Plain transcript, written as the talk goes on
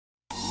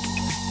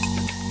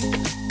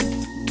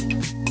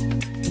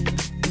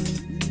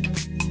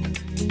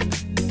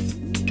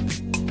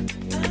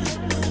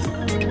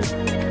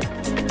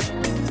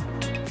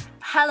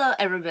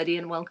everybody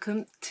and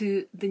welcome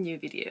to the new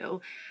video.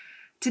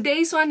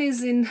 Today's one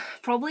is in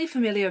probably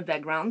familiar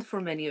background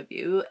for many of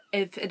you.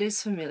 If it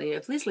is familiar,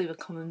 please leave a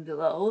comment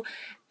below.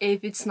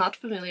 If it's not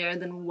familiar,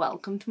 then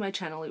welcome to my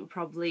channel. You're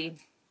probably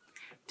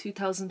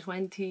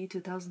 2020,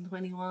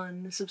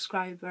 2021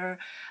 subscriber.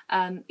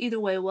 Either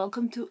way,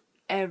 welcome to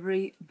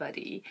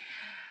everybody.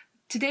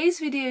 Today's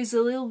video is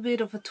a little bit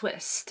of a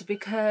twist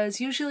because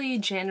usually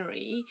in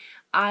January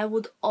I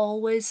would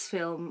always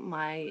film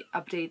my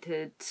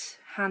updated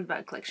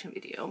handbag collection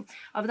video.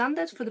 I've done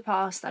that for the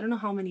past I don't know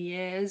how many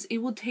years. It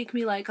would take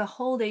me like a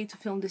whole day to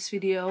film this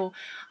video.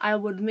 I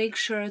would make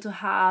sure to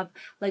have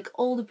like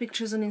all the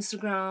pictures on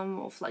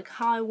Instagram of like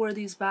how I wore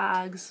these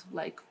bags,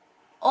 like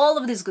all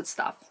of this good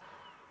stuff.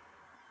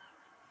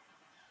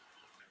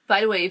 By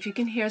the way, if you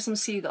can hear some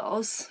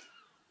seagulls,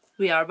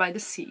 we are by the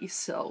sea,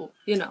 so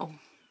you know,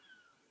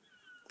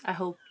 I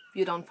hope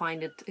you don't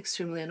find it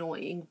extremely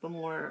annoying, but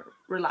more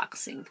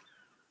relaxing.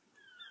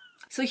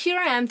 So here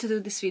I am to do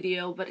this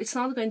video, but it's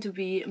not going to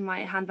be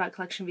my handbag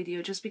collection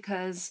video just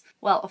because,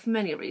 well, of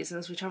many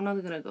reasons, which I'm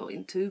not going to go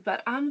into,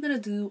 but I'm going to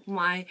do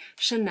my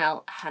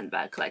Chanel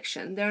handbag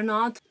collection. There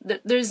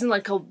isn't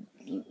like a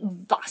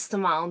vast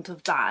amount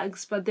of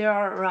bags, but there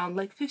are around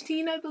like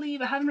 15, I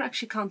believe. I haven't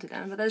actually counted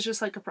them, but that's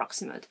just like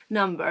approximate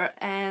number.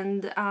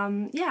 And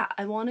yeah,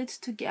 I wanted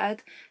to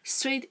get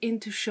straight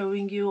into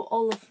showing you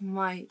all of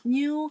my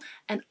new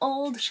and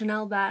old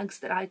Chanel bags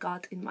that I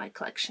got in my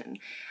collection.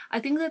 I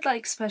think that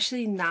like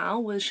especially now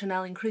with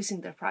Chanel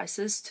increasing their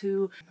prices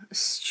to a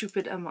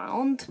stupid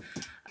amount,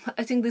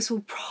 I think this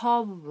will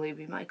probably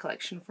be my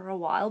collection for a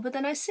while, but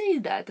then I say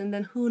that and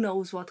then who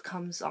knows what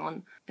comes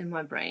on in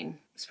my brain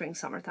spring,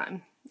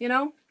 summertime, you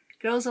know?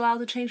 Girl's allowed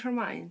to change her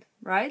mind,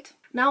 right?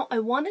 Now, I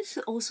wanted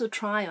to also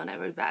try on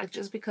every bag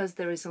just because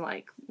there isn't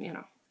like, you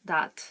know,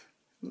 that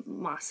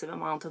massive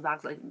amount of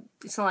bags. Like,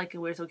 it's not like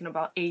we're talking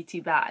about 80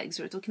 bags,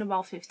 we're talking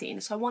about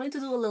 15. So I wanted to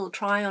do a little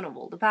try on of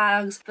all the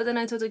bags, but then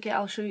I thought, okay,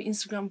 I'll show you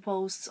Instagram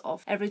posts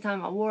of every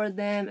time I wore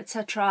them,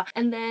 etc.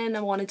 And then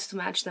I wanted to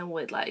match them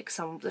with like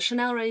some of the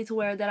Chanel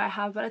ready-to-wear that I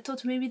have, but I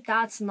thought maybe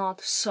that's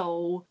not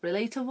so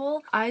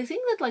relatable. I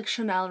think that like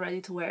Chanel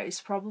ready-to-wear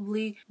is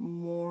probably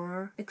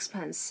more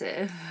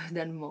expensive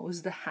than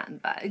most the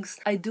handbags.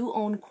 I do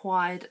own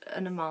quite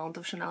an amount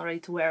of Chanel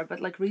ready-to-wear, but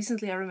like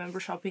recently I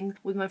remember shopping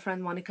with my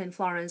friend Monica in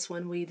Florence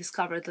when we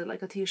discovered that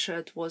like a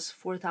t-shirt was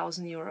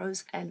 4,000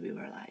 euros and we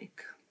were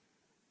like,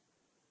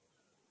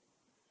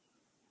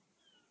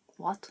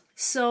 what?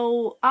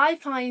 So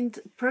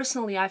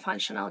personally I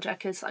find Chanel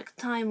jackets like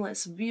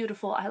timeless,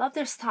 beautiful. I love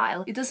their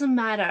style. It doesn't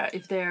matter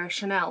if they're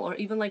Chanel or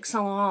even like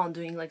Saint Laurent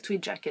doing like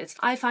tweed jackets.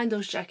 I find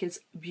those jackets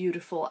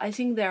beautiful. I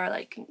think they're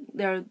like,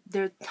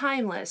 they're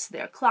timeless,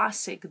 they're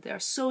classic, they're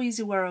so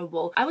easy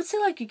wearable. I would say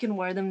like you can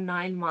wear them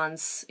 9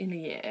 months in a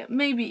year,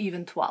 maybe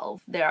even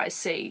 12, dare I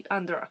say,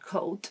 under a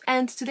coat.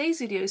 And today's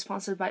video is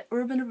sponsored by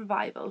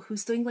REVIVO,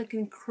 who's doing like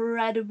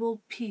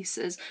incredible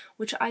pieces,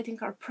 which I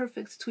think are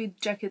perfect tweed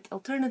jacket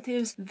alternatives.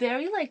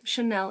 Very like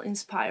Chanel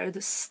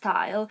inspired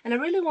style, and I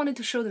really wanted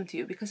to show them to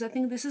you because I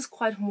think this is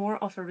quite more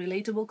of a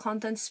relatable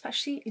content,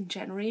 especially in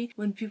January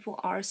when people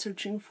are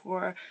searching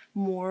for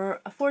more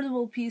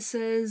affordable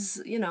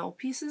pieces, you know,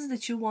 pieces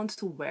that you want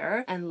to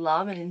wear and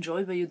love and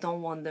enjoy, but you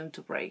don't want them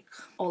to break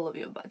all of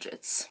your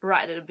budgets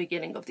right at the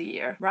beginning of the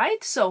year,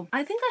 right? So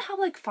I think I have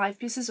like 5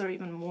 pieces or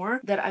even more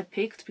that I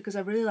picked because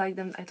I really like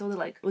them. I thought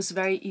it was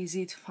very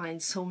easy to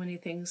find so many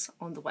things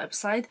on the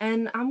website,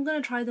 and I'm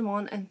gonna try them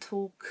on and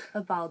talk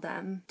about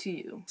them to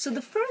you. So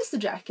the first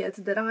jacket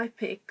that I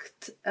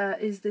picked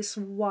is this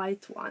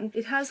white one.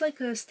 It has like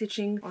a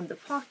stitching on the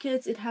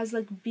pockets. It has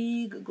like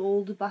big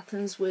gold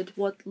buttons with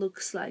what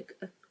looks like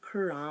a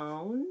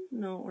crown,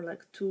 no, or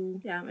like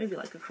maybe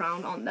like a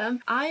crown on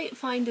them. I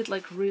find it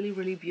like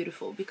really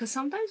beautiful because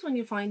sometimes when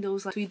you find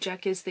those like tweed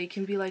jackets, they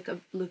can be like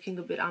looking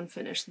a bit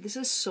unfinished. This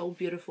is so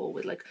beautiful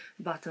with like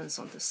buttons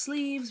on the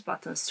sleeves,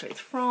 buttons straight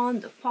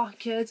front, the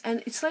pockets,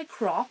 and it's like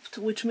cropped,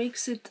 which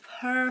makes it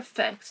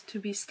perfect to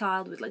be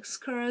styled with like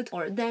skirt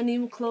or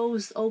denim,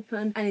 closed,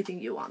 open, anything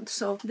you want.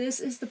 So this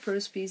is the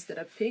first piece that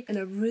I picked, and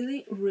I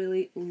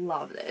really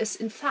love this.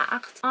 In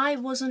fact, I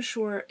wasn't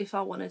sure if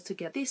I wanted to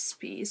get this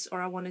piece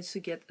or I wanted to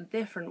get a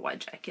different white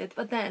jacket,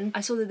 but then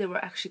I saw that they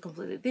were actually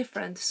completely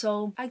different,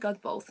 so I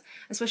got both,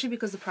 especially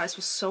because the price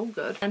was so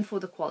good and for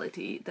the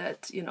quality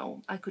that, you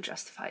know, I could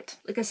justify it.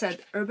 Like I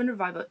said,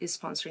 REVIVO is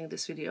sponsoring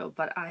this video,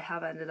 but I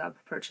have ended up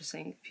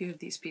purchasing a few of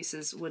these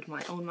pieces with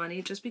my own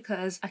money just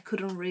because I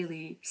couldn't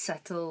really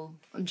settle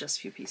on just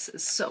a few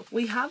pieces. So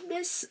we have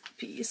this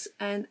piece,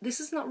 and this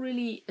is not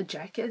really a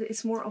jacket,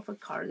 it's more of a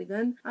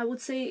cardigan, I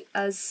would say.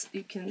 As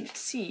you can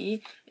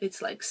see,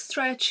 it's like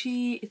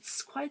stretchy,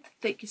 it's quite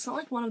thick. It's not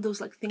like one of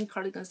those like thin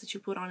cardigans that you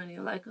put on and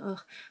you're like,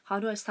 ugh, how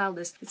do I style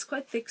this? It's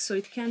quite thick, so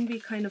it can be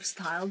kind of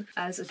styled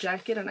as a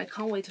jacket, and I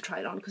can't wait to try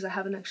it on because I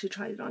haven't actually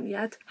tried it on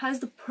yet. Has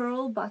the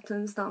pearl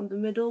buttons down the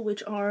middle,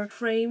 which are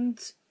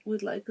framed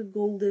with like a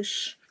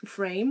goldish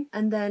frame,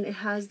 and then it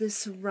has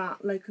this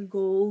like a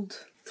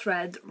gold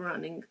thread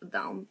running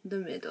down the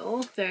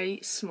middle. Very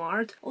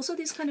smart. Also,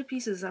 these kind of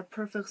pieces are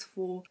perfect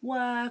for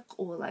work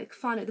or like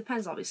fun. It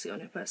depends obviously on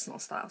your personal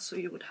style, so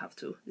you would have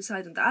to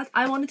decide on that.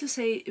 I wanted to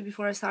say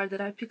before I started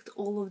that I picked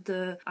all of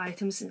the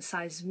items in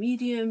size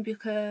medium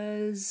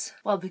because,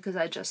 well, because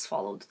I just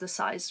followed the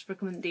size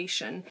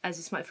recommendation as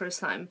it's my first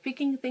time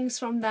picking things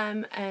from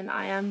them, and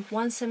I am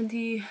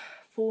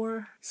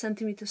 174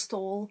 centimeters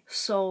tall,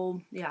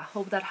 so yeah,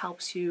 hope that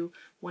helps you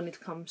when it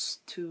comes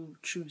to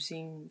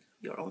choosing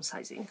your own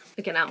sizing.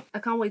 Okay, now I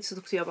can't wait to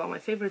talk to you about my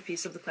favorite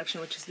piece of the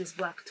collection, which is this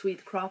black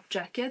tweed crop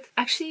jacket.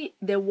 Actually,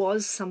 there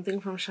was something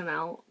from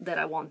Chanel that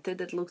I wanted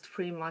that looked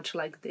pretty much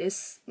like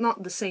this.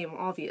 Not the same,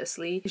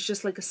 obviously. It's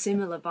just like a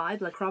similar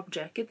vibe, like crop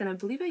jacket, and I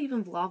believe I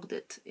even vlogged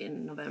it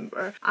in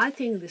November. I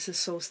think this is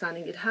so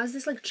stunning. It has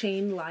this like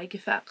chain-like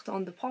effect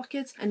on the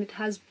pockets, and it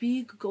has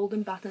big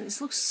golden buttons.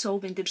 This looks so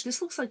vintage.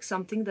 This looks like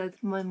something that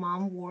my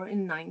mom wore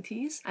in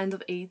 90s, end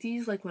of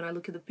 80s. Like when I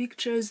look at the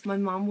pictures, my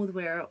mom would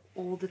wear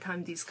all the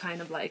time these kind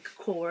of like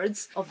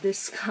cords of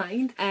this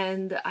kind,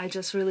 and I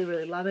just really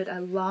love it. I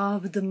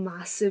love the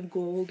massive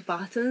gold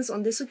buttons.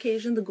 On this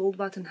occasion the gold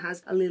button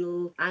has a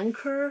little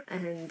anchor,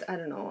 and I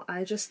don't know,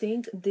 I just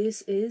think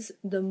this is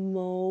the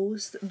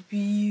most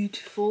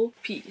beautiful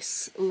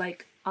piece.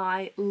 Like,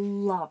 I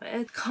love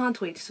it. Can't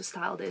wait to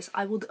style this.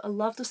 I would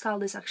love to style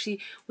this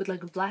actually with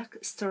like black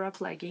stirrup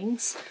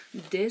leggings,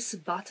 this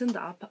buttoned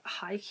up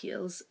high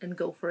heels, and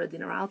go for a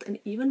dinner out, and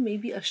even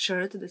maybe a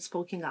shirt that's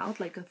poking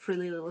out, like a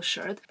frilly little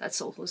shirt. That's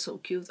also so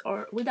cute.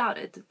 Or without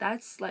it.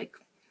 That's like,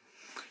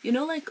 you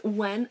know, like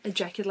when a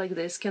jacket like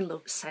this can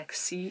look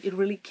sexy, it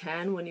really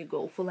can when you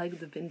go for like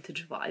the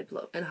vintage vibe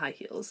look and high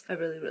heels. I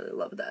really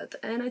love that.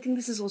 And I think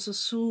this is also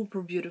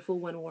super beautiful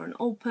when worn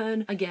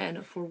open,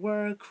 again, for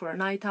work, for a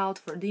night out,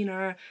 for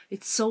dinner.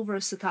 It's so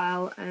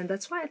versatile, and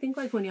that's why I think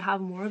like when you have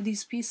more of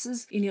these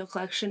pieces in your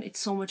collection, it's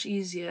so much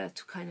easier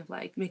to kind of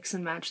like mix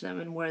and match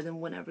them and wear them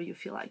whenever you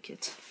feel like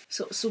it.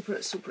 So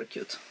super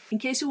cute. In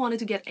case you wanted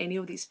to get any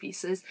of these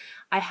pieces,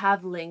 I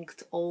have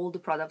linked all the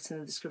products in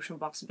the description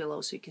box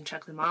below so you can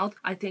check them out.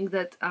 I think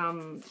that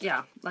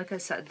yeah, like I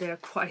said, they're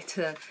quite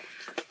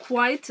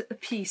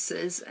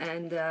pieces,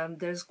 and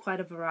there's quite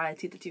a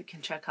variety that you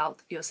can check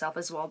out yourself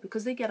as well,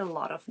 because they get a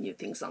lot of new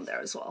things on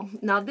there as well.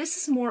 Now this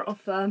is more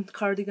of a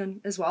cardigan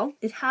as well.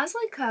 It has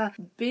like a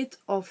bit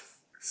of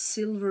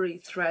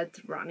silvery thread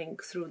running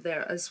through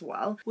there as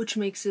well, which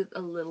makes it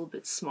a little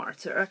bit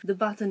smarter. The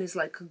button is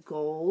like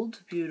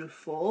gold,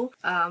 beautiful.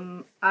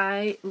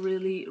 I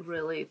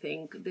really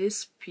think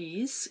this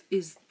piece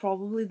is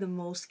probably the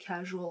most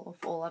casual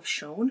of all I've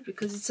shown,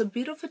 because it's a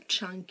bit of a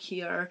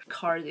chunkier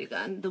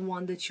cardigan, the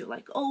one that you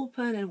like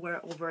open and wear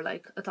over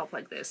like a top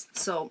like this.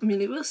 So I mean,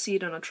 you will see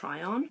it on a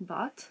try on,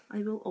 but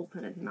I will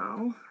open it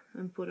now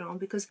and put it on,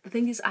 because the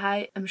thing is,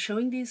 I am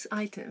showing these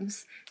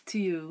items to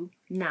you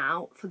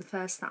now for the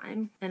first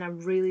time, and I'm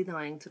really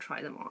dying to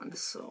try them on.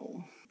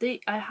 So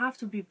I have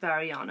to be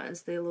very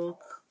honest, they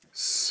look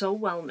so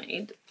well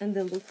made, and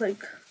they look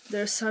like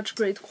they're such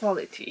great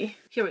quality.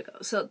 Here we go.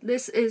 So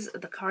this is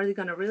the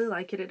cardigan. I really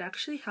like it. It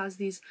actually has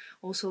these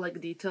also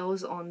like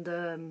details on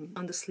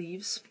the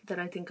sleeves that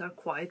I think are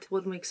quite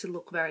what makes it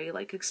look very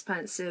like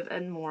expensive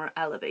and more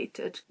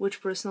elevated, which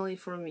personally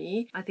for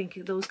me, I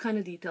think those kind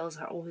of details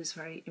are always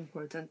very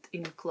important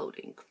in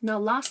clothing. Now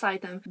last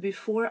item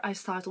before I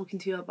start talking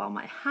to you about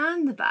my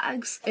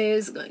handbags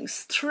is going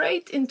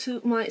straight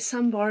into my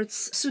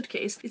Sunbart's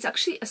suitcase. It's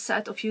actually a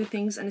set of few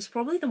things, and it's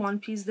probably the one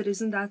piece that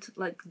isn't that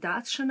like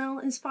that Chanel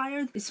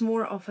inspired. It's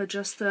more of a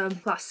just a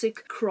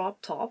classic crop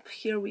top.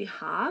 Here we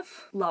have,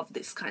 love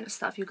this kind of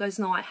stuff. You guys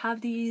know I have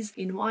these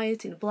in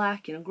white, in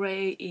black, in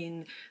gray,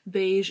 in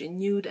beige, in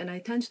nude, and I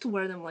tend to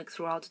wear them like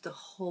throughout the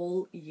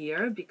whole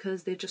year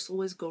because they just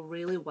always go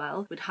really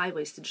well with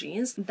high-waisted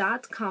jeans.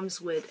 That comes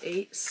with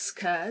a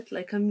skirt,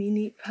 like a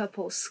mini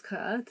purple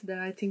skirt that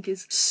I think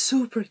is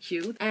super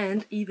cute,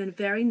 and even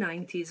very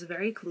 90s,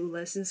 very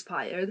Clueless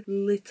inspired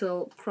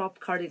little crop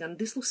cardigan.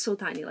 This looks so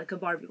tiny, like a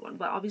Barbie one,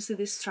 but obviously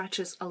this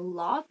stretches a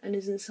lot and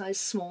is in size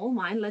small.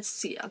 Mine, let's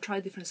see, I'll try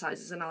different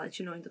sizes and I'll let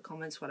you know in the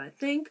comments what I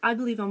think. I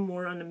believe I'm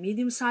more on the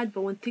medium side,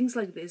 but when things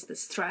like this that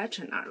stretch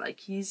and are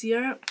like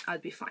easier,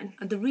 I'd be fine.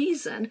 And the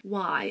reason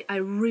why I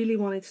really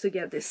wanted to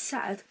get this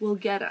set will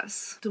get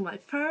us to my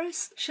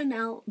first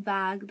Chanel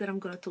bag that I'm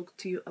gonna talk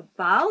to you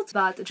about.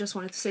 But I just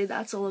wanted to say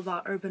that's all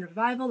about Urban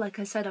Revival. Like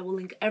I said, I will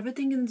link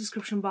everything in the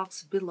description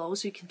box below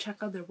so you can check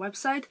out their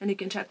website and you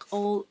can check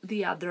all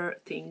the other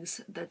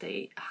things that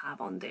they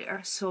have on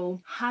there.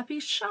 So happy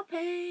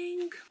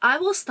shopping! I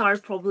will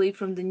start probably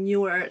from the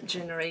newer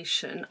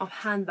generation of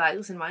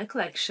handbags in my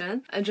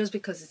collection, and just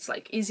because it's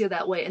like easier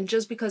that way, and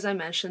just because I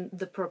mentioned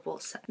the purple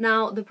set.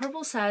 Now the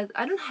purple set,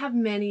 I don't have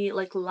many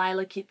like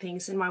lilac-y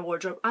things in my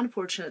wardrobe,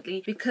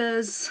 unfortunately,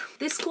 because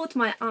this caught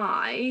my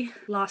eye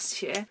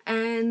last year,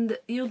 and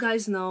you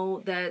guys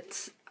know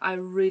that I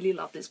really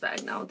love this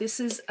bag now. This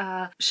is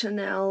a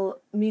Chanel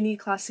mini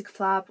classic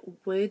flap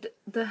with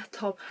the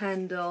top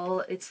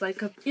handle. It's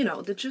like a, you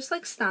know, the just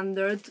like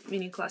standard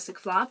mini classic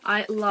flap.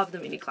 I love the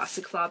mini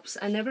classic flaps.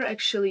 I never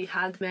actually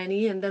had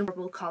many, and then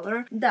purple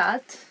color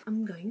that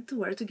I'm going to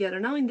wear together.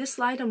 Now in this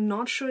light I'm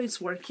not sure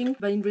it's working,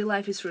 but in real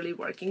life it's really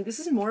working. This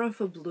is more of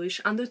a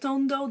bluish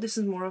undertone though. This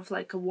is more of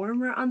like a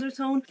warmer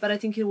undertone, but I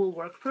think it will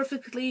work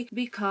perfectly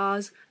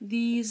because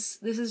this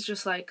is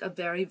just like a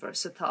very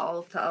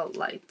versatile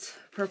light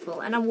purple,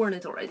 and I've worn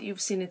it already.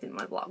 You've seen it in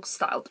my blog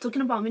style.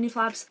 Talking about mini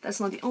flaps,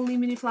 that's not the only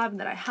mini flap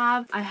that I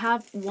have. I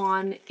have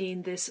one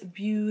in this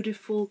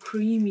beautiful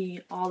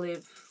creamy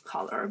olive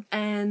color,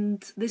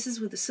 and this is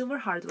with the silver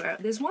hardware.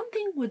 There's one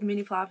thing with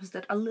mini flaps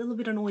that a little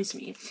bit annoys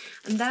me,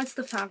 and that's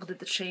the fact that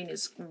the chain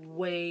is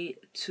way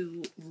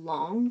too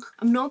long.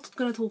 I'm not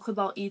gonna talk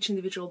about each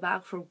individual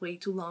bag for way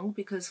too long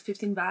because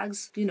 15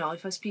 bags, you know,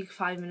 if I speak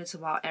 5 minutes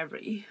about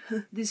every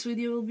this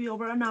video will be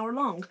over an hour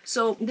long.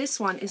 So this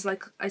one is,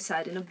 like I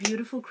said, in a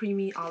beautiful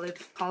creamy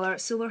olive color,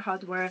 silver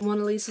hardware,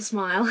 Mona Lisa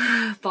smile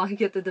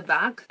pocket at the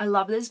back. I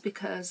love this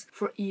because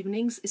for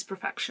evenings it's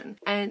perfection,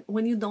 and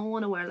when you don't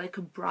want to wear like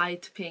a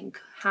bright pink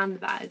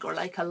handbag or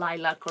like a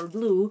lilac or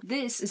blue,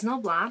 this is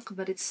not black,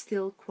 but it's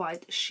still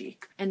quite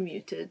chic and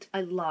muted.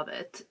 I love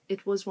it.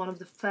 It was one of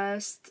the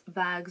first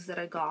bags that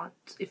I got,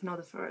 if not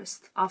the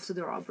first, after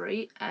the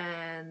robbery,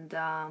 and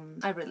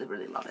I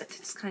really love it.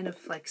 It's kind of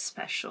like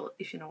special,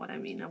 if you know what I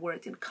mean. I wore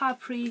it in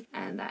Capri,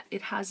 and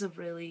it has a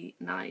really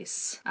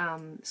nice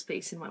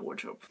space in my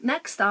wardrobe.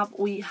 Next up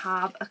we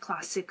have a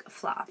classic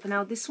flap.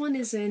 Now this one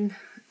is in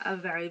a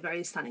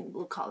very stunning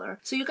blue color.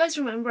 So you guys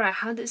remember I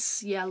had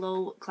this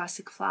yellow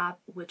classic flap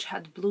which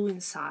had blue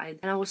inside,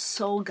 and I was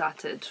so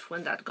gutted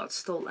when that got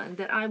stolen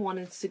that I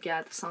wanted to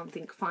get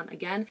something fun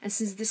again. And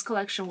since this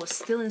collection was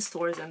still in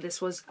stores, and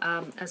this was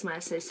as my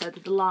essay said,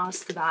 the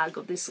last bag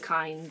of this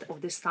kind,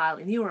 of this style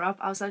in Europe,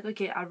 I was like,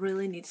 okay, I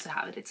really need to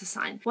have it. It's a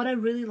sign. What I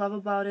really love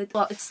about it,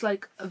 well, it's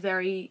like a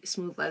very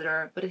smooth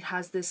leather, but it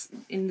has this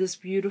in this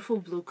beautiful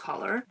blue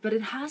color, but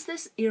it has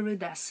this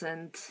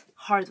iridescent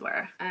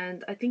hardware,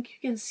 and I think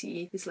you can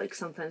see it's like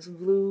sometimes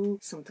blue,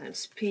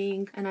 sometimes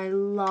pink, and I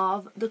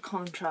love the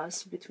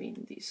contrast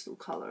between these two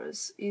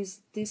colors. Is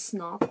this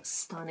not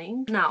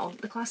stunning? Now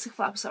the classic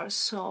flaps are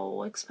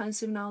so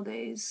expensive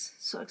nowadays,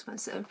 so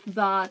expensive,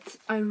 but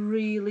I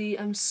really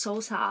am so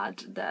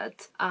sad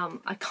that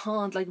I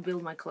can't like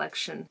build my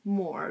collection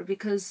more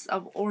because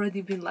I've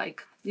already been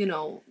like, you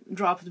know,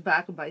 dropped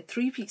back by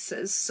 3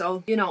 pieces.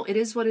 So, you know, it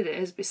is what it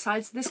is.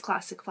 Besides this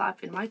classic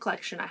flap in my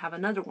collection, I have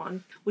another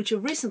one, which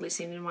you've recently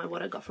seen in my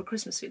what I got for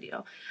Christmas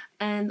video.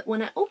 And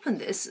when I opened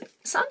this,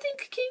 something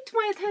came to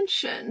my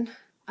attention.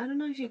 I don't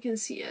know if you can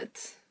see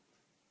it.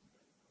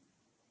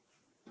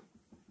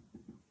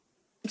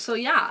 So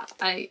yeah,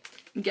 I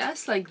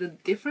guess like the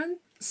difference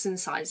in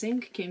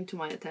sizing came to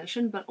my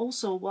attention, but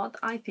also what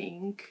I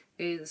think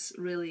is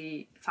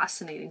really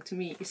fascinating to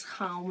me is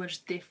how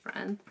much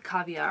different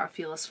caviar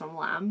feels from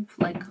lamb.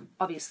 Like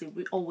obviously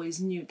we always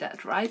knew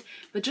that, right?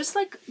 But just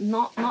like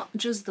not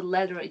just the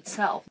leather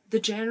itself, the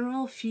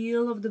general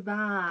feel of the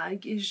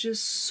bag is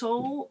just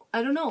so,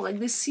 I don't know, like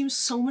this seems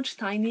so much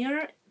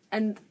tinier,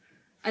 and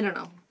I don't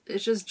know,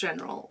 it's just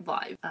general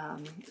vibe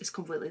is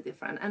completely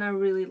different, and I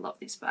really love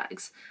these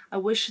bags. I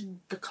wish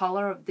the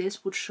color of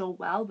this would show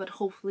well, but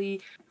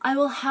hopefully I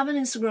will have an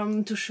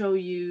Instagram to show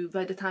you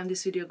by the time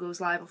this video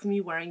goes live of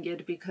me wearing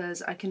it,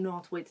 because I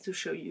cannot wait to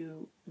show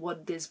you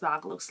what this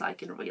bag looks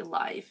like in real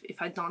life.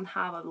 If I don't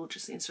have, I will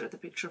just insert a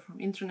picture from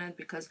internet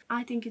because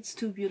I think it's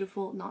too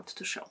beautiful not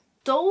to show.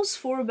 Those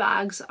 4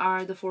 bags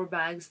are the 4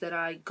 bags that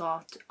I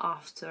got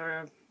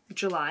after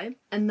July,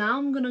 and now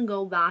I'm gonna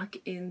go back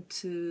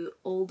into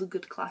all the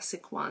good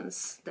classic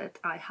ones that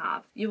I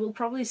have. You will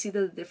probably see that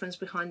the difference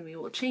behind me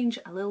will change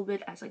a little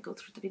bit as I go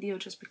through the video,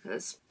 just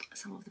because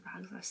some of the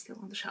bags are still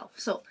on the shelf.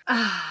 So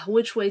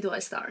which way do I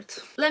start?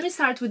 Let me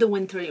start with the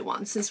wintry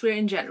one, since we're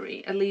in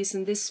January. At least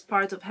in this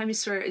part of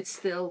hemisphere it's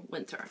still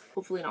winter,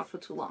 hopefully not for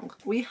too long.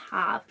 We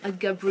have a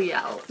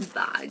Gabrielle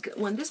bag.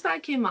 When this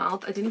bag came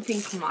out I didn't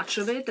think much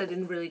of it, I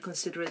didn't really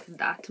consider it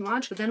that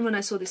much, but then when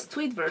I saw this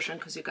tweed version,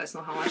 because you guys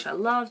know how much I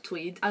love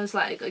tweed, I was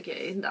like,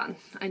 okay, done,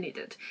 I need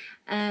it.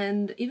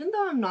 And even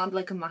though I'm not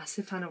like a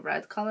massive fan of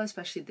red color,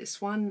 especially this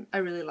one, I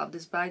really love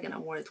this bag and I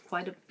wore it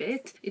quite a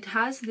bit. It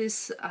has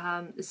this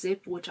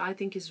zip, which I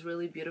think is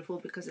really beautiful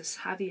because it's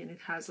heavy and it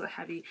has a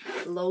heavy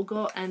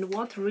logo. And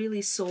what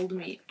really sold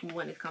me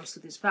when it comes to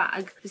this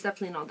bag is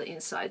definitely not the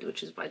inside,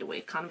 which is, by the way,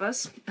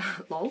 canvas,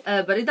 lol.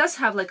 But it does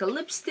have like a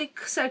lipstick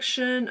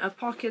section, a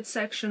pocket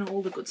section,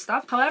 all the good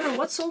stuff. However,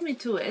 what sold me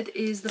to it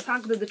is the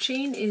fact that the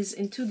chain is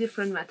in 2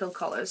 different metal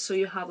colors. So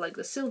you have like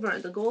the silver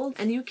and the gold,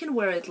 and you can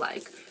wear it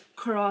like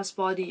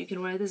crossbody, you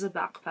can wear it as a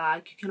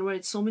backpack, you can wear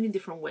it so many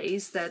different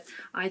ways that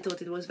I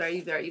thought it was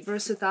very, very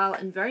versatile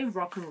and very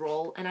rock and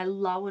roll. And I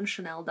love when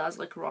Chanel does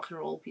like rock and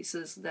roll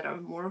pieces that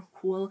are more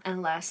cool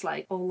and less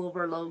like all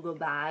over logo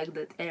bag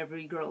that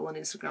every girl on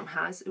Instagram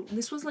has.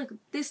 This was like,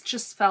 this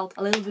just felt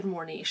a little bit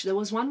more niche. There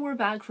was one more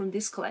bag from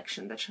this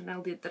collection that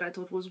Chanel did that I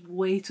thought was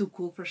way too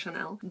cool for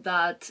Chanel,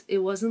 but it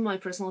wasn't my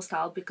personal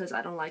style because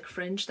I don't like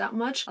fringe that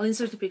much. I'll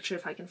insert a picture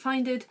if I can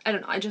find it. I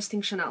don't know, I just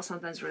think Chanel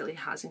sometimes really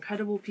has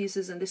incredible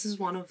pieces, and this is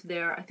one of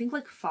their, I think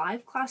like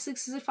 5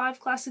 classics. Is it 5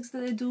 classics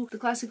that they do? The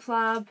classic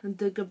flap,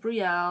 the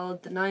Gabrielle,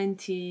 the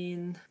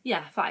 19,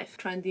 yeah, 5,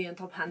 trendy and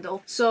top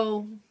handle.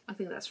 So I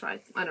think that's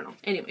right. I don't know.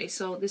 Anyway,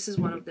 so this is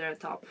one of their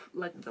top,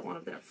 like one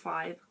of their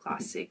 5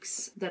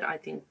 classics that I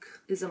think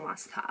is a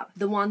must-have.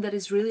 The one that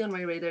is really on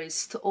my radar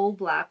is all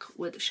black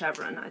with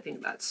chevron. I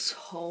think that's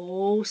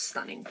so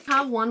stunning. I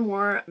have one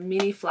more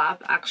mini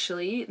flap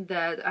actually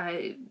that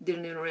I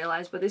didn't even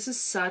realize, but this is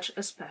such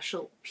a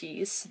special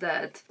piece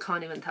that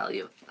can't even tell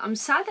you. I'm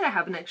sad that I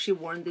haven't actually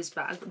worn this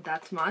bag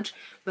that much,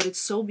 but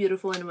it's so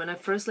beautiful, and when I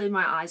first laid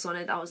my eyes on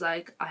it, I was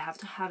like, I have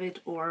to have it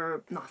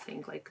or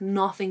nothing. Like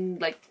nothing,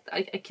 like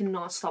I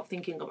cannot stop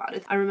thinking about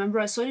it. I remember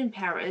I saw it in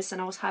Paris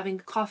and I was having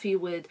coffee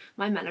with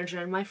my manager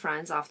and my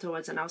friends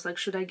afterwards, and I was like,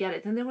 should I get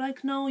it? And they were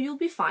like, no, you'll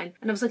be fine.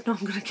 And I was like, no,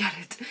 I'm gonna get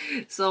it.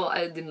 So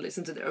I didn't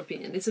listen to their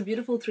opinion. It's a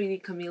beautiful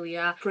 3D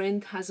camellia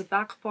print, has a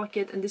back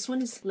pocket, and this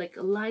one is like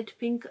light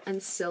pink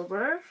and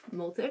silver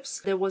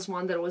motifs. There was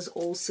one that was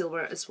all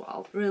silver as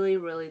well. Really,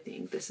 really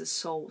think this is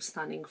so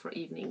stunning for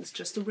evenings,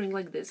 just to bring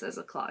like this as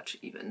a clutch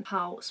even.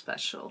 How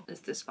special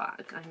is this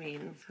bag? I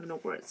mean, I have no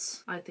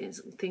words. I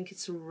think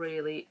it's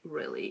really,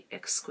 really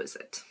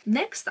exquisite.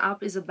 Next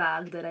up is a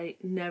bag that I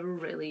never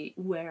really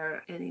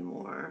wear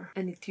anymore,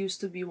 and it used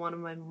to be one of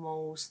my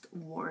most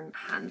worn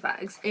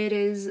handbags. It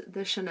is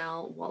the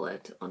Chanel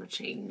wallet on a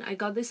chain. I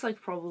got this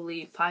like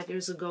probably 5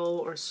 years ago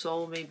or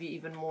so, maybe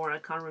even more, I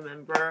can't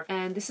remember.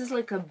 And this is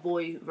like a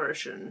boy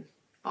version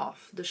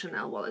of the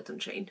Chanel wallet on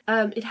chain.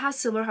 It has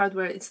silver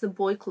hardware. It's the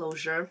boy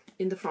closure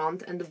in the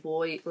front and the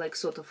boy like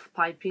sort of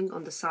piping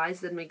on the sides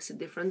that makes it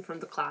different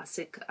from the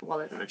classic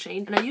wallet on a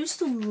chain. And I used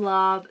to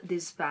love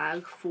this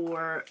bag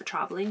for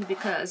traveling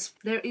because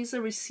there is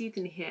a receipt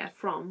in here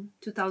from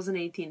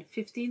 2018,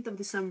 15th of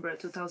December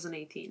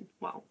 2018.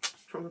 Wow,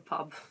 from a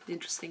pub.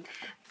 Interesting.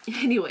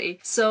 Anyway,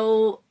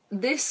 so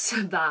this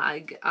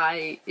bag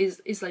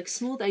is like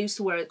smooth. I used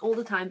to wear it all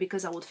the time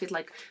because I would fit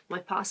like my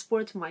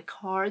passport, my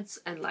cards,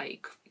 and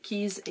like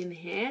keys in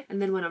here.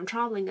 And then when I'm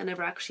traveling, I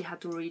never actually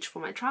had to reach for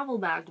my travel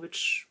bag,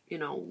 which, you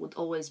know, would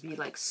always be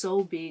like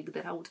so big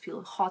that I would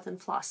feel hot and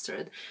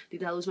flustered.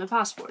 Did I lose my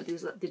passport?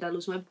 Did I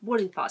lose my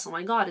boarding pass? Oh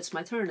my god, it's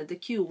my turn at the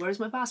queue. Where's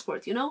my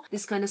passport? You know,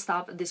 this kind of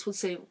stuff. This would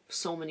save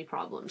so many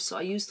problems. So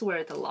I used to wear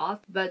it a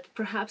lot, but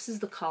perhaps it's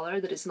the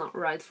color that is not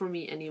right for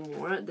me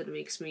anymore that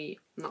makes me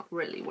not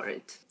really wear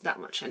it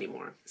that much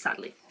anymore,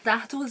 sadly.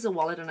 That was the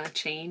wallet on a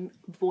chain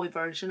boy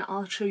version.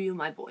 I'll show you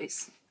my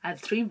boys. I have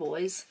 3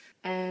 boys,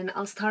 and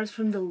I'll start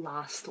from the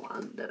last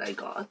one that I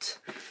got.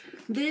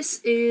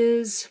 This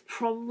is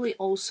probably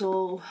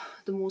also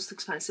the most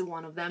expensive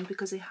one of them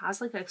because it has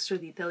like extra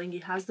detailing.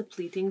 It has the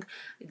pleating,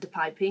 the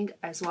piping,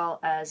 as well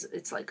as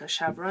it's like a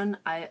chevron.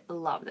 I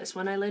love this.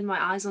 When I laid my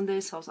eyes on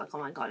this, I was like, oh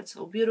my god, it's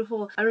so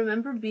beautiful. I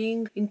remember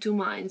being in 2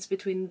 minds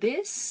between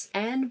this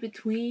and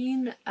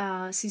between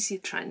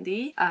CC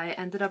Trendy. I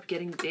ended up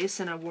getting this,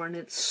 and I've worn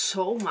it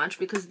so much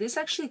because this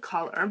actually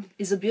color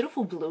is a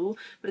beautiful blue,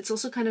 but it's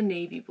also kind of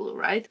navy blue,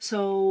 right?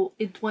 So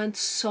it went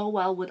so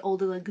well with all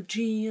the like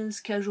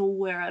jeans, casual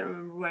wear. I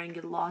remember wearing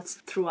it lots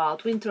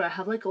throughout winter. I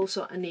have like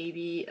also a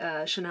navy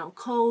Chanel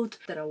coat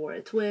that I wore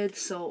it with.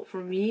 So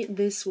for me,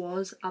 this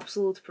was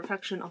absolute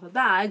perfection of a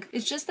bag.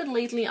 It's just that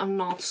lately I'm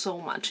not so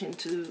much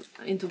into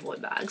boy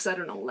bags. I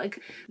don't know,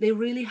 like they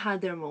really had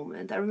their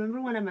moment. I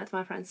remember when I met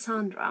my friend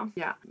Sandra,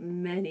 yeah,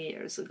 many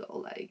years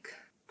ago, like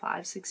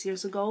 5-6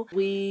 years ago,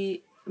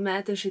 we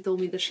met and she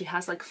told me that she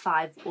has like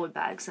 5 boy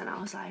bags, and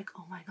I was like,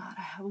 oh my god,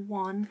 I have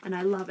one and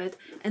I love it.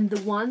 And the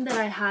one that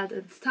I had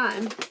at the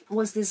time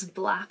was this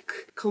black,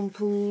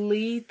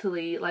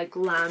 completely like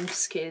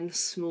lambskin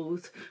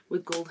smooth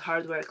with gold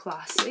hardware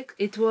classic.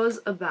 It was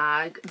a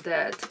bag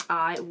that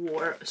I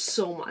wore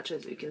so much,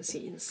 as you can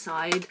see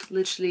inside.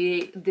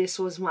 Literally, this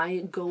was my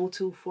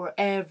go-to for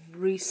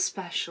every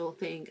special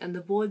thing. And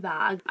the boy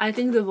bag, I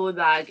think the boy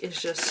bag is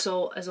just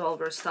so as well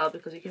versatile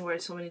because you can wear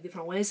it so many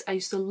different ways. I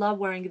used to love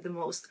wearing it the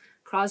most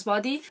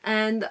crossbody,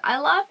 and I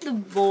love the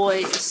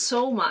boy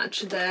so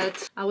much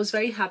that I was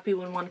very happy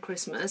when one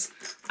Christmas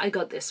I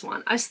got this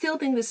one. I still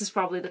think this is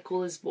probably the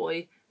coolest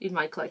boy in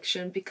my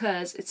collection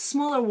because it's a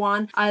smaller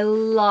one. I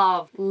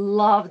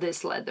love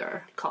this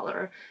leather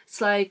color.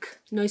 It's like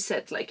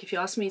noisette, like if you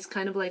ask me, it's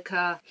kind of like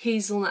a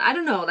hazelnut, I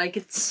don't know, like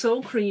it's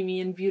so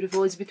creamy and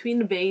beautiful. It's between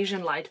the beige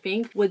and light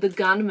pink with the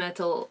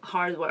gunmetal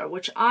hardware,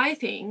 which I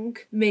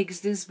think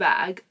makes this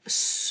bag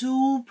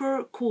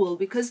super cool,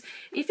 because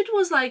if it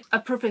was like a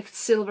perfect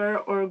silver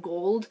or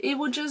gold, it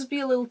would just be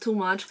a little too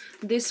much.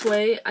 This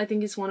way, I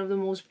think it's one of the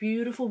most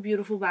beautiful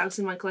bags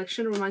in my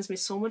collection. It reminds me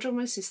so much of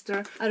my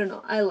sister. I don't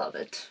know, I love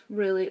it.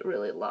 Really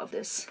love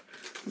this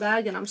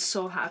bag, and I'm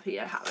so happy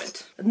I have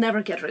it. I'd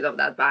never get rid of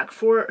that bag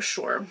for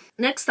sure.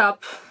 Next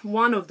up,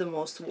 one of the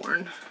most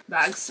worn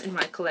bags in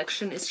my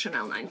collection is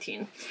Chanel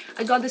 19.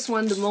 I got this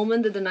one the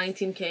moment that the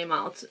 19 came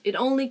out. It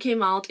only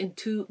came out in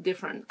 2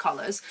 different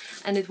colors,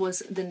 and it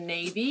was the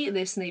navy,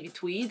 this navy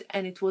tweed,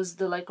 and it was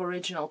the like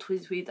original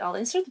tweed. I'll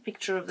insert a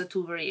picture of the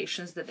 2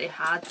 variations that they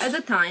had. At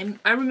the time,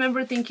 I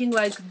remember thinking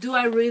like, do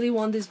I really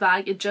want this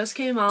bag? It just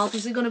came out.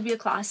 Is it gonna be a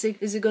classic?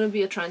 Is it gonna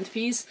be a trend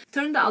piece?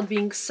 Turned out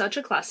being such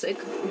a classic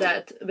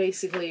that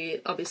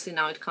basically, obviously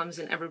now it comes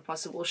in every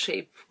possible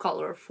shape,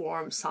 color,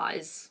 form,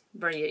 size,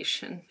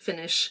 variation,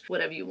 finish,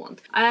 whatever you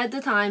want. At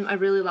the time, I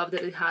really love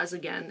that it has,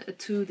 again,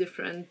 2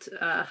 different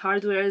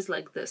hardwares,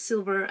 like the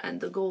silver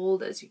and the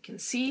gold, as you can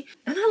see.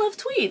 And I love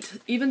tweed,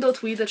 even though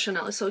tweed at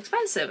Chanel is so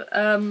expensive.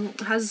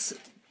 Has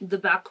the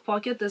back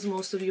pocket, as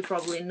most of you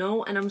probably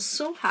know, and I'm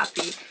so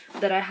happy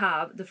that I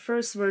have the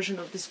first version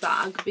of this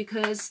bag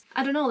because,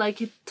 I don't know,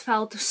 like it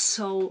felt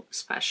so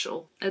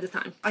special at the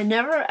time. I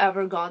never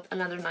ever got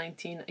another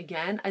 19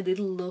 again. I did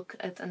look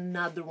at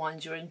another one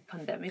during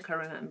pandemic, I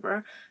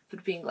remember,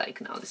 but being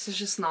like, no, this is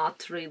just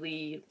not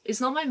really,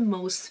 it's not my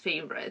most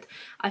favorite.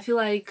 I feel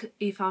like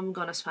if I'm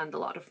gonna spend a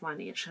lot of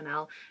money at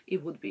Chanel,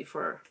 it would be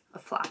for a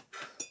flap,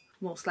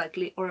 most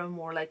likely, or a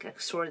more like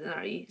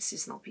extraordinary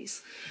seasonal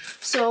piece.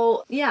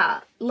 So yeah,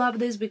 love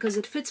this because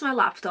it fits my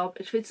laptop,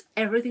 it fits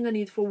everything I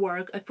need for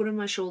work. I put it on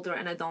my shoulder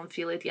and I don't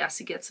feel it.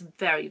 Yes, it gets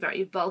very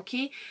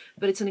bulky,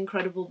 but it's an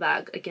incredible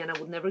bag. Again, I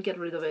would never get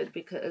rid of it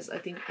because I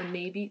think a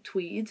navy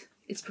tweed,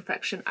 it's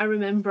perfection. I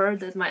remember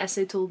that my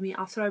essay told me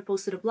after I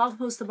posted a blog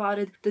post about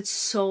it that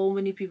so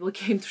many people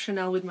came to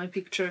Chanel with my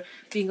picture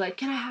being like,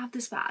 can I have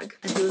this bag?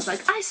 And he was like,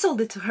 I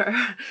sold it to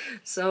her.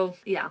 So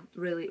yeah,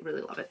 really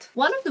love it.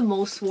 One of the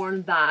most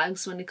worn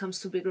bags when it comes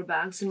to bigger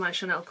bags in my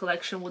Chanel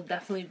collection would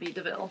definitely be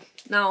the JEWELLERY.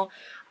 Now,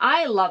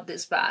 I love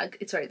this bag.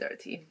 It's very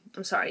dirty.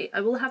 I'm sorry. I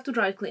will have to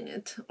dry clean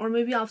it, or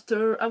maybe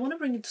after, I want to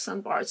bring it to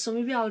St. Bart's, so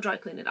maybe I'll dry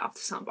clean it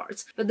after St.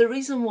 Bart's. But the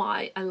reason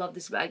why I love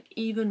this bag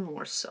even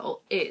more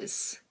so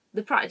is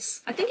the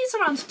price. I think it's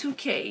around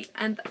 2K,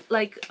 and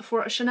like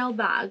for a Chanel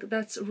bag,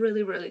 that's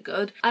really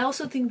good. I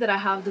also think that I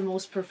have the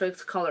most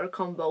perfect color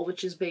combo,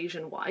 which is beige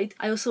and white.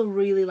 I also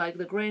really like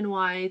the gray and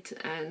white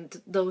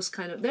and those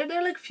kind of, they're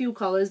like few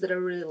colors that I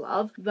really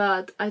love,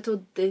 but I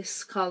thought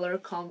this color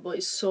combo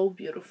is so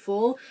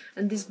beautiful,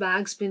 and this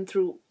bag's been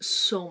through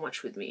so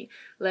much with me.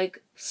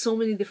 Like so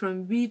many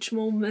different beach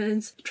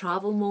moments,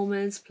 travel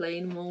moments,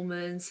 plane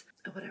moments,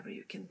 whatever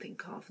you can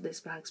think of.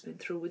 This bag's been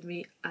through with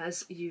me,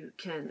 as you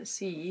can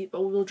see,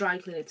 but we will dry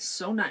clean it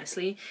so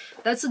nicely.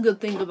 That's a good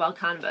thing about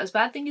canvas.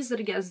 Bad thing is that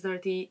it gets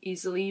dirty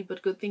easily,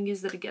 but good thing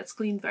is that it gets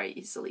cleaned very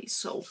easily.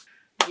 So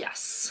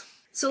yes.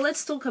 So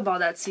let's talk about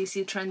that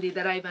CC Trendy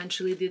that I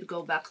eventually did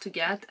go back to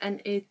get,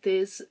 and it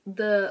is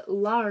the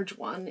large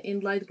one in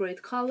light gray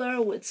color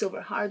with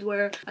silver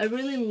hardware. I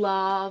really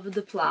love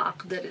the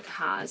plaque that it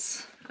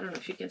has. I don't know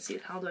if you can see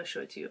it. How do I show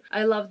it to you?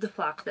 I love the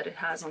plaque that it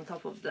has on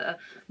top of the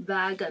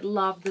bag. I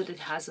love that it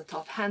has a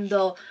top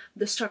handle.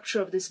 The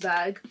structure of this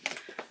bag,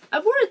 I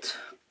wore it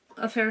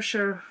a fair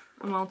share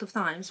amount of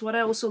times. What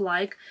I also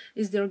like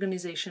is the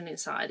organization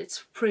inside.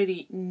 It's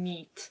pretty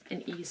neat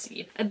and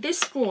easy. At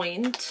this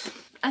point,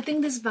 I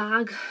think this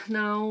bag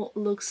now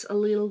looks a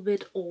little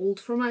bit old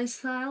for my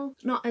style.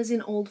 Not as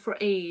in old for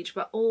age,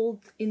 but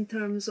old in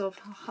terms of,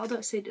 how do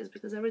I say this?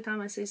 Because every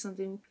time I say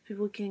something,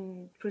 people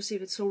can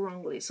perceive it so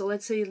wrongly. So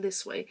let's say it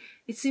this way.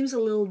 It seems a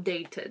little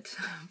dated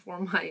for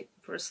my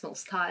personal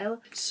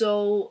style.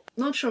 So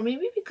not sure,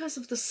 maybe because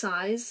of the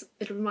size,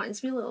 it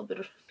reminds me a little bit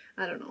of,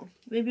 I don't know,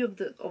 maybe of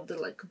the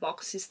like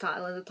boxy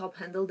style and the top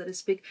handle that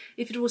is big.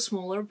 If it was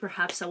smaller,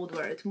 perhaps I would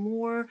wear it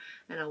more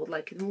and I would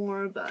like it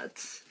more,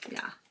 but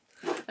yeah.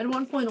 At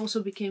one point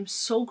also became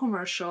so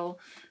commercial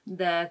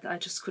that I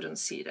just couldn't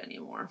see it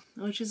anymore,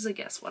 which is, I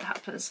guess, what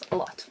happens a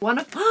lot. One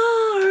of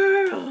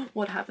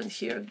what happened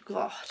here,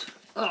 God.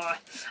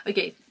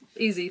 Okay,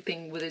 easy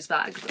thing with this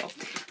bag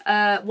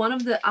though. One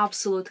of the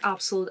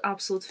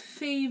absolute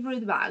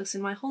favorite bags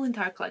in my whole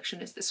entire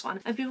collection is this one,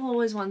 and people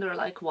always wonder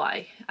like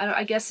why.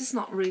 I guess it's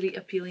not really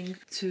appealing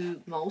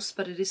to most,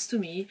 but it is to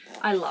me.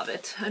 I love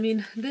it. I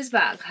mean, this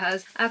bag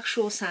has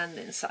actual sand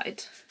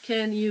inside.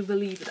 Can you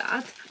believe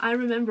that? I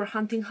remember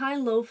hunting high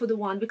and low for the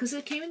one, because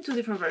it came in 2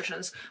 different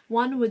versions,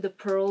 one with the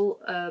pearl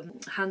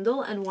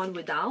handle and one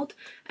without,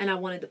 and I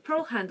wanted the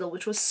pearl handle,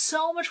 which was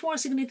so much more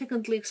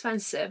significantly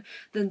expensive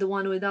than the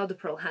one without the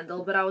pearl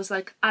handle, but I was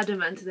like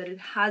adamant that it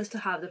had to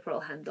have the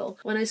pearl handle.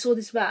 When I saw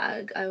this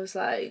bag, I was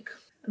like,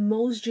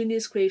 most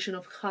genius creation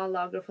of Karl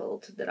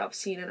Lagerfeld that I've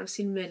seen, and I've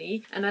seen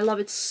many, and I love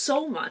it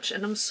so much,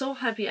 and I'm so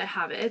happy I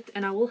have it,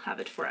 and I will have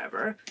it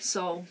forever.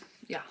 So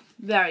yeah,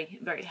 very,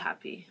 very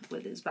happy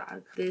with this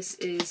bag. This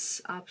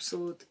is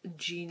absolute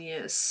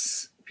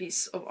genius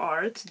piece of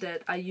art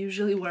that I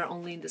usually wear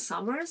only in the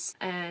summers,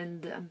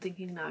 and I'm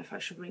thinking now if I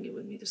should bring it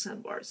with me to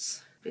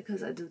sandbars,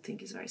 because I do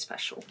think it's very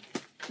special.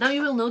 Now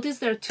you will notice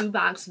there are two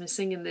bags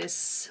missing in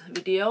this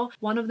video.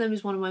 One of them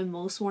is one of my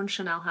most worn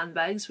Chanel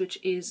handbags, which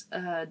is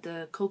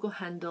the Coco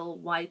handle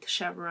white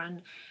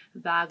chevron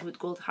bag with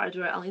gold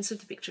hardware. I'll insert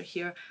the picture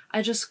here.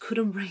 I just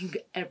couldn't bring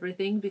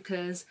everything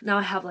because now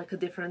I have like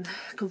a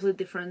completely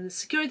different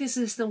security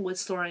system with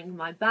storing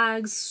my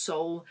bags.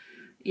 So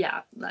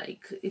yeah,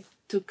 like it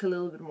took a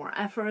little bit more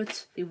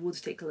effort. It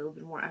would take a little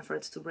bit more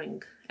effort to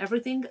bring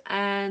everything,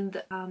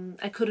 and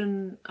I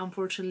couldn't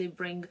unfortunately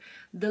bring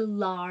the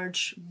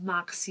large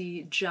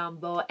maxi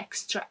jumbo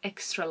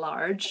extra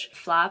large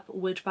flap,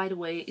 which by the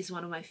way is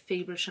one of my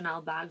favorite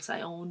Chanel bags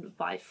I own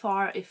by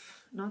far,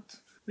 if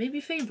not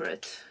maybe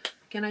favorite.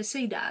 Can I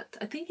say that?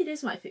 I think it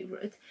is my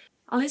favorite.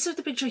 I'll insert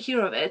the picture here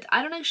of it.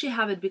 I don't actually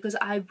have it because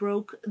I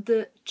broke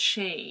the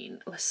chain.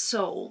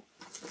 So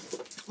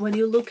when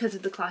you look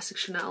at the classic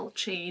Chanel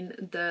chain,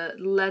 the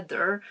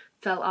leather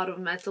fell out of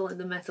metal and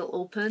the metal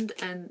opened,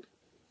 and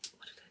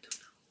what did I do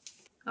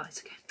now? Oh,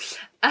 it's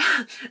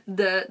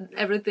okay.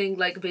 Everything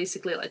like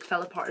basically like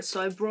fell apart.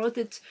 So I brought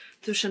it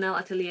to Chanel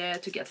Atelier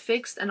to get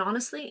fixed, and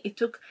honestly it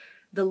took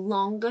the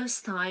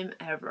longest time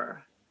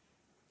ever.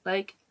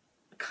 Like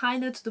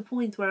kind of to the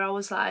point where I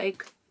was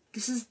like,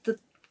 this is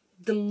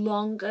the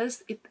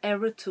longest it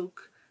ever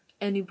took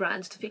any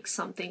brand to fix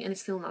something, and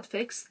it's still not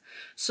fixed.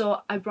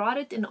 So I brought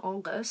it in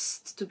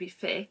August to be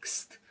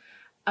fixed.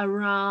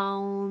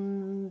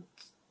 Around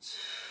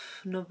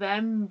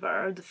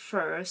November the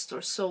 1st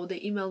or so, they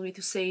emailed me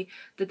to say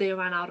that they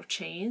ran out of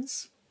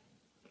chains.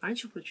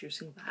 Aren't you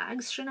producing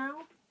bags,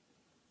 Chanel?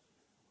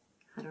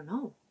 I don't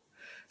know.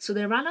 So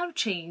they ran out of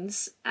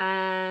chains,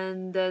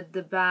 and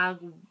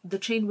the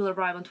chain will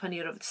arrive on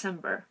 20th of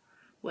December,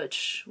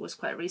 which was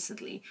quite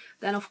recently.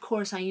 Then of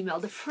course I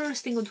emailed the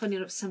first thing on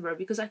 20th of December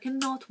because I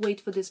cannot wait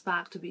for this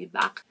bag to be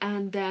back.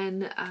 And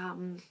then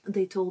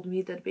they told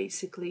me that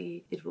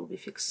basically it will be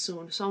fixed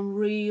soon. So I'm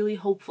really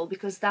hopeful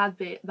because that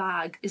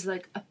bag is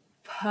like a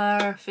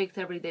perfect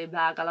everyday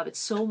bag. I love it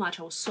so much.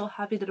 I was so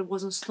happy that it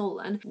wasn't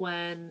stolen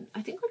when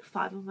I think like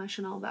 5 of my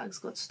Chanel bags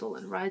got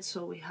stolen, right?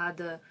 So we had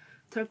the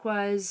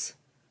turquoise,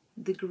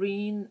 the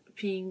green,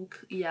 pink,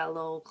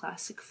 yellow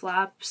classic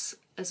flaps,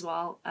 as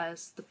well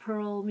as the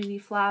pearl mini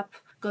flap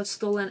got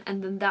stolen,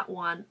 and then that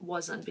one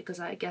wasn't, because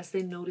I guess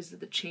they noticed that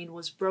the chain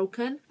was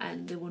broken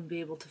and they wouldn't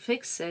be able to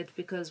fix it,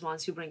 because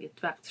once you bring it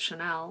back to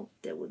Chanel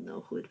they would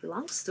know who it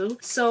belongs to.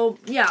 So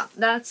yeah,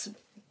 that's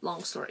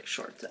long story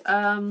short.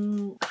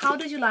 How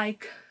did you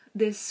like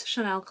this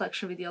Chanel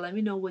collection video? Let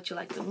me know what you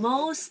like the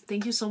most.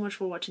 Thank you so much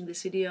for watching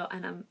this video,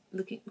 and I'm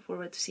looking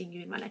forward to seeing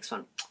you in my next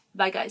one.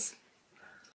 Bye guys.